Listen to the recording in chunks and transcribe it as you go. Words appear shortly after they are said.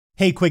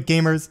Hey Quick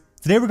Gamers!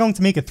 Today we're going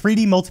to make a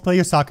 3D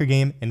multiplayer soccer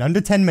game in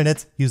under 10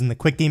 minutes using the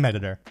QuickGame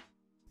editor.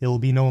 There will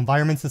be no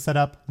environments to set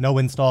up, no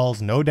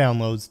installs, no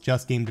downloads,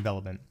 just game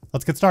development.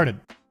 Let's get started.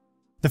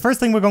 The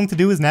first thing we're going to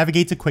do is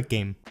navigate to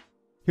QuickGame.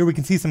 Here we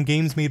can see some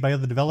games made by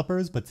other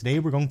developers, but today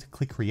we're going to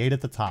click Create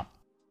at the top.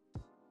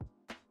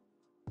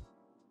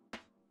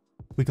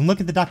 We can look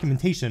at the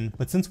documentation,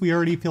 but since we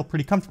already feel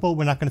pretty comfortable,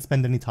 we're not going to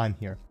spend any time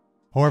here.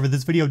 However,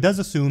 this video does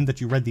assume that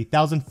you read the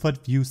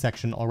 1000-foot view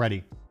section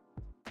already.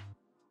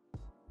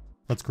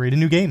 Let's create a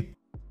new game.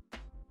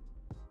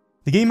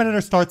 The game editor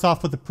starts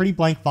off with a pretty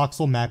blank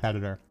voxel map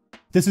editor.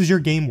 This is your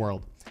game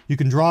world. You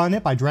can draw on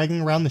it by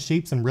dragging around the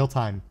shapes in real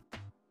time.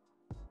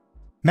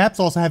 Maps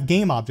also have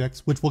game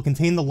objects, which will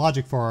contain the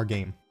logic for our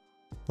game.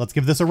 Let's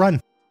give this a run.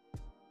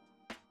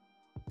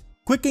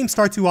 QuickGame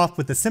starts you off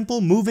with a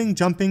simple moving,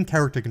 jumping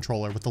character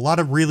controller with a lot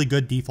of really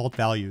good default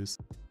values.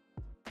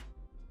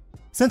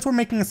 Since we're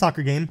making a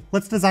soccer game,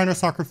 let's design our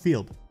soccer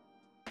field.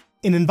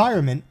 In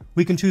environment,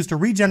 we can choose to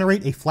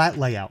regenerate a flat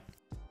layout.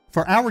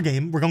 For our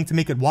game, we're going to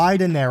make it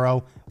wide and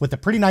narrow with a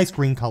pretty nice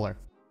green color.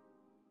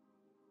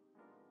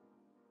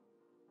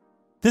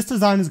 This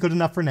design is good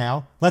enough for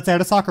now. Let's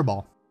add a soccer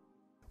ball.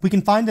 We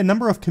can find a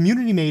number of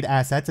community-made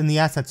assets in the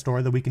asset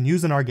store that we can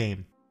use in our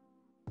game.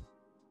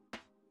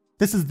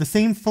 This is the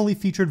same fully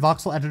featured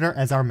voxel editor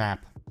as our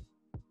map.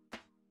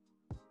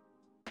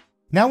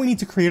 Now we need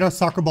to create our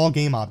soccer ball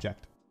game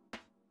object.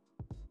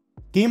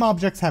 Game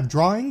objects have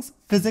drawings,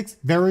 physics,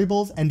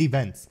 variables, and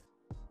events.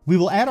 We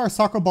will add our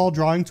soccer ball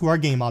drawing to our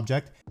game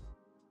object,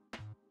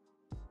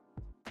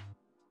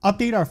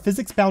 update our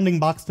physics bounding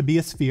box to be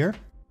a sphere,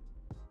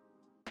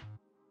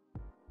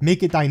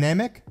 make it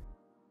dynamic,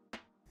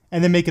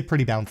 and then make it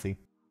pretty bouncy.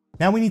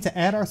 Now we need to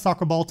add our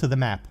soccer ball to the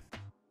map.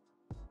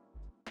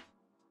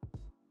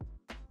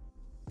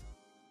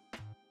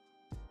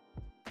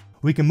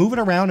 We can move it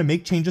around and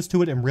make changes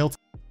to it in real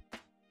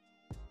time.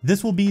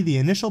 This will be the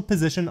initial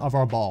position of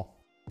our ball.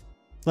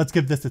 Let's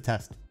give this a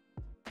test.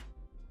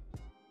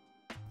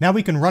 Now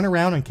we can run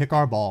around and kick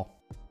our ball.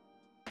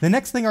 The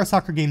next thing our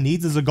soccer game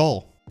needs is a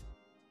goal.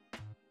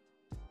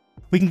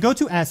 We can go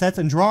to assets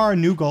and draw our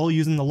new goal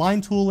using the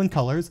line tool and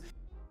colors,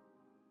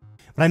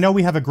 but I know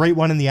we have a great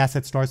one in the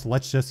asset store, so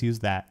let's just use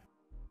that.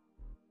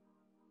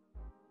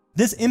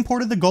 This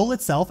imported the goal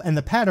itself and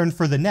the pattern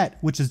for the net,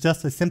 which is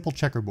just a simple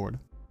checkerboard.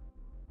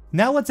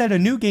 Now let's add a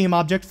new game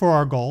object for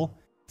our goal,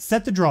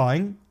 set the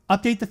drawing,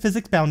 update the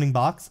physics bounding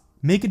box,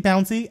 make it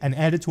bouncy, and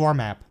add it to our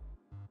map.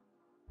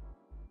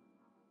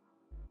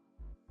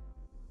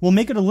 We'll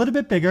make it a little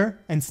bit bigger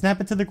and snap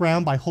it to the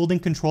ground by holding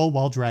Control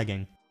while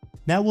dragging.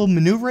 Now we'll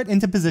maneuver it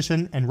into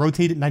position and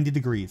rotate it 90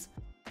 degrees.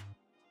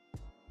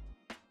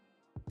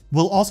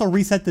 We'll also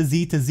reset the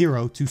Z to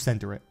 0 to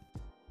center it.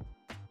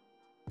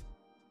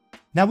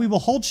 Now we will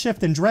hold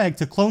Shift and drag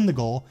to clone the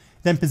goal,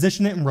 then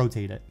position it and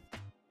rotate it.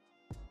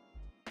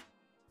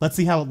 Let's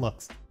see how it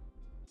looks.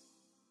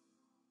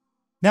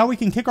 Now we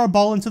can kick our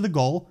ball into the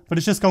goal, but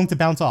it's just going to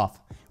bounce off.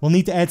 We'll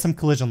need to add some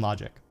collision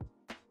logic.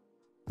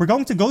 We're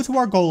going to go to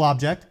our goal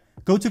object,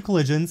 go to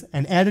collisions,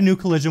 and add a new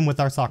collision with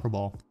our soccer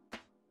ball.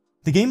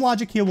 The game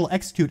logic here will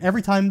execute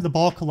every time the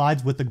ball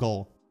collides with the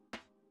goal.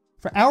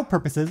 For our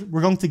purposes,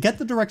 we're going to get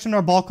the direction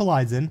our ball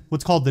collides in,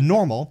 what's called the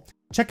normal,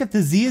 check if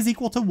the Z is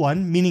equal to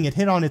 1, meaning it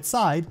hit on its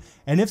side,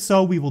 and if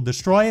so, we will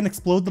destroy and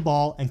explode the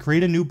ball and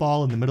create a new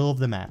ball in the middle of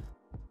the map.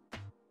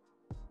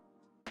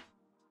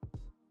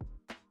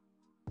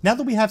 Now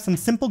that we have some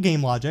simple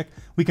game logic,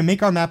 we can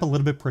make our map a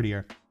little bit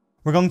prettier.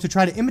 We're going to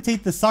try to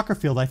imitate the soccer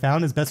field I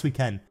found as best we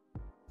can.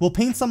 We'll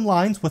paint some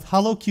lines with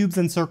hollow cubes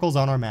and circles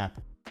on our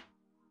map.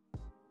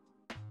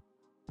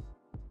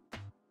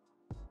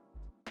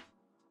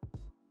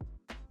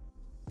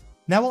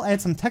 Now we'll add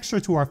some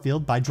texture to our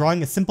field by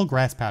drawing a simple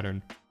grass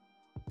pattern.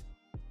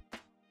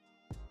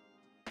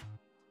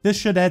 This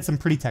should add some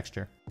pretty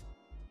texture.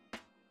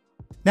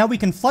 Now we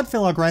can flood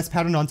fill our grass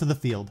pattern onto the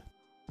field.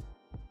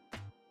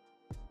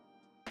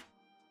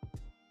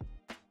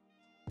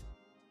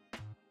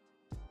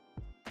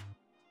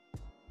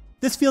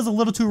 This feels a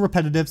little too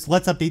repetitive, so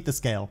let's update the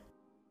scale.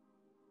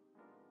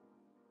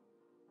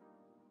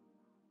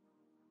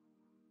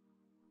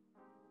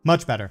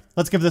 Much better.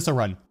 Let's give this a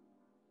run.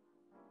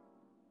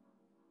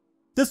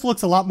 This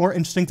looks a lot more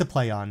interesting to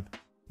play on.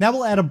 Now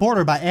we'll add a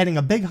border by adding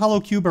a big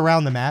hollow cube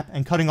around the map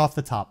and cutting off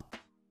the top.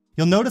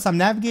 You'll notice I'm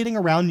navigating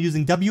around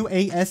using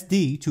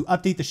WASD to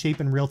update the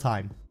shape in real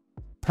time.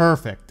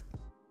 Perfect.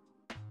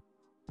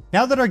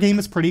 Now that our game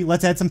is pretty,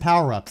 let's add some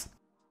power-ups.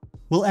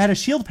 We'll add a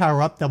shield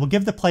power-up that will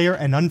give the player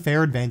an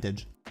unfair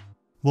advantage.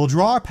 We'll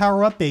draw our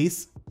power-up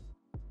base,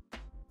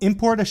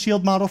 import a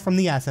shield model from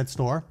the asset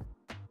store,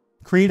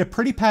 create a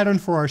pretty pattern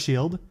for our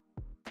shield,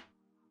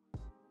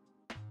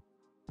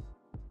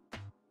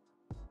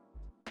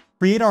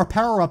 create our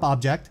power-up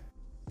object,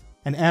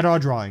 and add our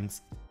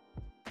drawings.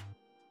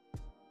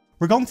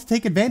 We're going to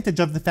take advantage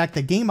of the fact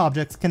that game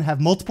objects can have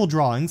multiple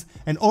drawings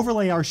and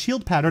overlay our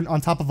shield pattern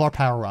on top of our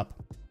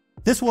power-up.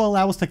 This will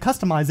allow us to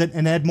customize it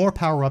and add more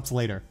power-ups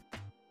later.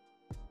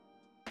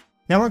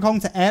 Now we're going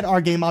to add our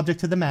game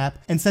object to the map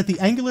and set the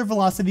angular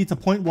velocity to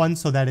 0.1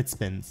 so that it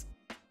spins.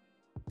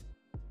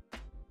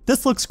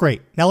 This looks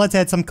great. Now let's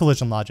add some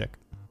collision logic.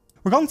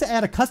 We're going to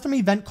add a custom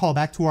event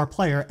callback to our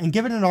player and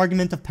give it an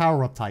argument of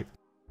power-up type.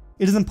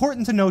 It is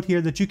important to note here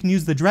that you can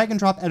use the drag and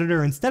drop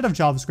editor instead of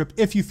JavaScript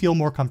if you feel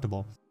more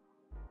comfortable.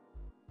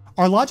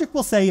 Our logic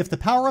will say if the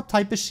power-up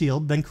type is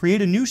shield, then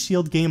create a new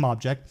shield game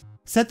object,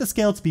 set the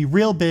scale to be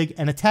real big,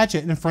 and attach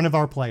it in front of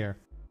our player.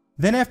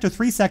 Then after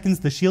 3 seconds,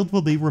 the shield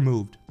will be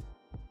removed.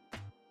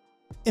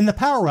 In the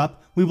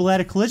power-up, we will add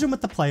a collision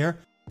with the player,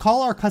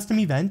 call our custom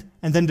event,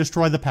 and then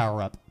destroy the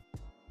power-up.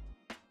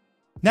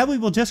 Now we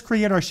will just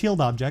create our shield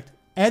object,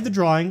 add the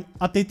drawing,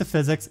 update the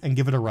physics, and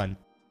give it a run.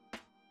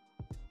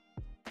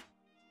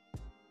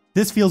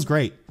 This feels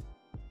great.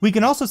 We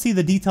can also see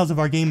the details of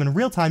our game in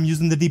real time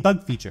using the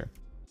debug feature.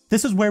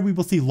 This is where we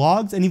will see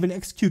logs and even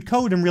execute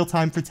code in real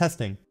time for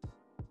testing.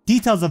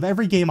 Details of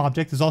every game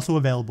object is also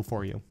available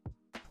for you.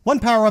 One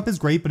power-up is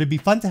great, but it'd be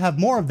fun to have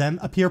more of them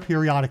appear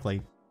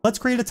periodically. Let's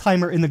create a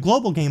timer in the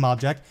global game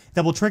object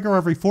that will trigger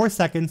every 4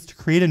 seconds to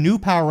create a new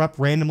power-up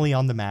randomly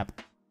on the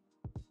map.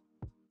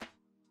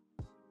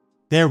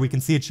 There, we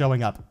can see it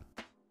showing up.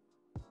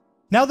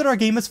 Now that our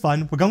game is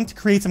fun, we're going to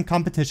create some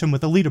competition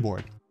with a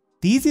leaderboard.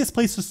 The easiest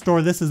place to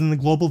store this is in the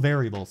global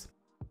variables.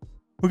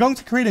 We're going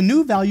to create a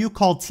new value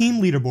called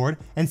Team Leaderboard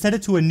and set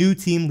it to a new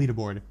Team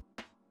Leaderboard.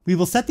 We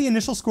will set the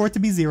initial score to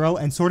be 0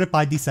 and sort it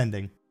by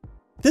descending.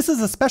 This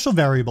is a special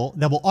variable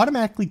that will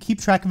automatically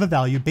keep track of a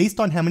value based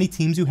on how many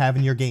teams you have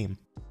in your game.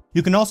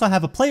 You can also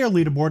have a player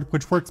leaderboard,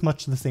 which works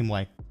much the same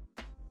way.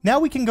 Now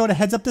we can go to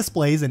heads-up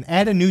displays and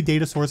add a new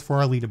data source for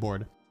our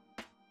leaderboard.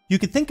 You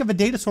could think of a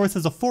data source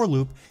as a for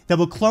loop that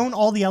will clone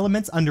all the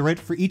elements under it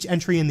for each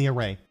entry in the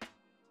array.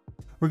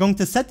 We're going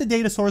to set the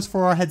data source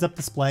for our heads-up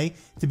display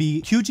to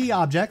be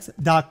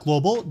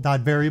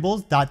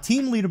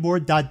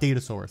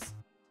qgobjects.global.variables.teamLeaderboard.dataSource.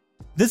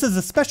 This is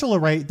a special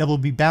array that will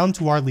be bound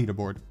to our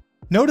leaderboard.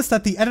 Notice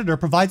that the editor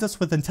provides us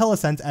with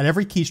IntelliSense at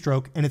every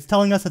keystroke, and it's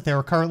telling us that there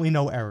are currently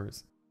no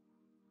errors.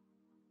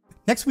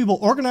 Next, we will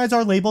organize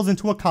our labels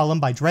into a column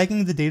by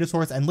dragging the data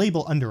source and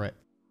label under it.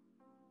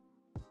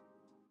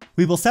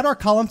 We will set our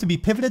column to be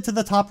pivoted to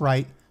the top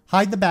right,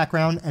 hide the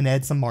background, and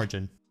add some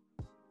margin.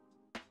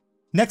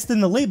 Next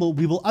in the label,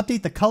 we will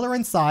update the color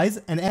and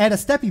size and add a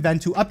step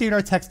event to update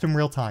our text in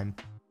real time.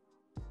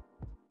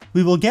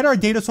 We will get our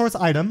data source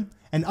item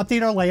and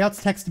update our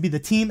layouts text to be the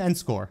team and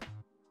score.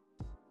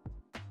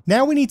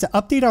 Now we need to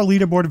update our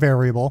leaderboard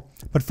variable,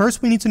 but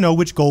first we need to know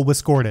which goal was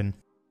scored in.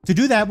 To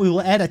do that, we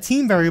will add a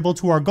team variable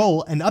to our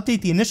goal and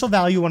update the initial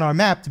value on our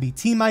map to be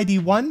team ID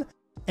 1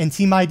 and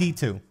team ID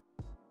 2.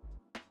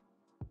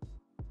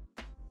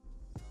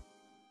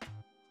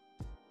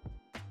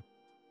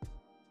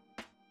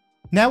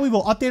 Now we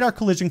will update our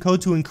collision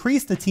code to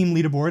increase the team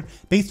leaderboard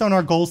based on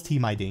our goal's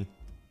team ID.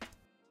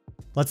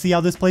 Let's see how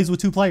this plays with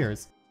 2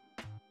 players.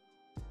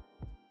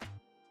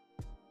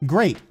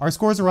 Great, our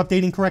scores are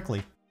updating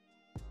correctly.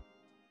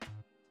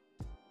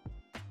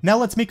 Now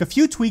let's make a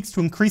few tweaks to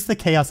increase the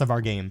chaos of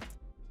our game.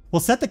 We'll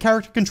set the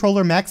character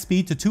controller max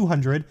speed to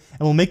 200 and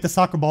we'll make the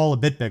soccer ball a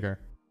bit bigger.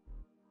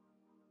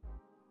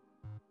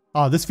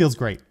 Oh, this feels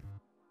great.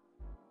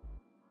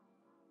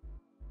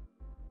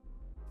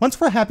 Once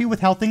we're happy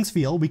with how things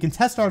feel, we can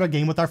test out our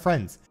game with our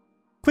friends.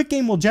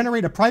 QuickGame will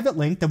generate a private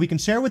link that we can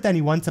share with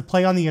anyone to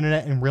play on the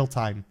internet in real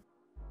time.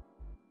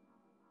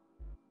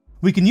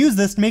 We can use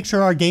this to make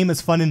sure our game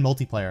is fun in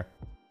multiplayer.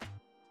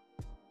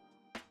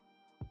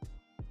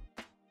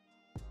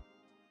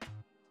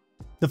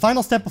 The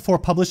final step before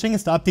publishing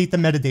is to update the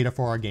metadata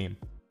for our game.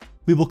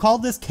 We will call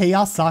this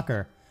Chaos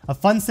Soccer, a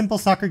fun, simple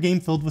soccer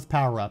game filled with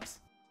power-ups.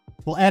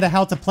 We'll add a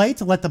how to play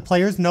to let the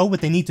players know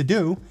what they need to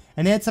do,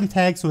 and add some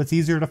tags so it's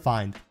easier to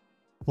find.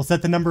 We'll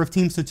set the number of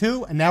teams to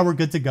 2, and now we're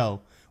good to go.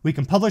 We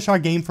can publish our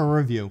game for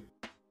review.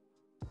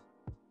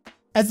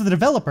 As the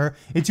developer,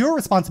 it's your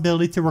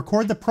responsibility to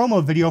record the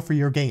promo video for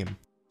your game.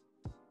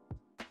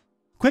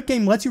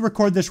 QuickGame lets you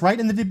record this right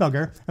in the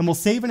debugger, and will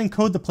save and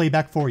encode the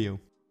playback for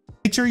you.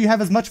 Make sure you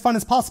have as much fun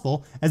as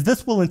possible, as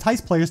this will entice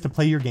players to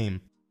play your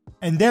game.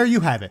 And there you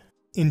have it.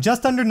 In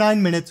just under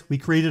 9 minutes, we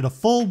created a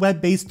full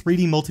web-based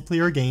 3D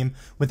multiplayer game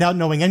without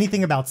knowing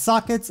anything about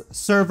sockets,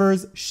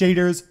 servers,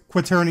 shaders,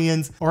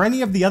 quaternions, or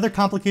any of the other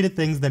complicated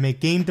things that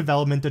make game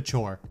development a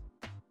chore.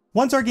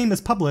 Once our game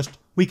is published,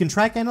 we can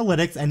track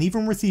analytics and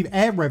even receive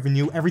ad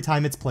revenue every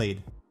time it's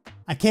played.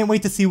 I can't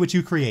wait to see what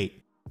you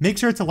create. Make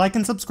sure to like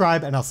and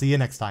subscribe, and I'll see you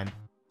next time.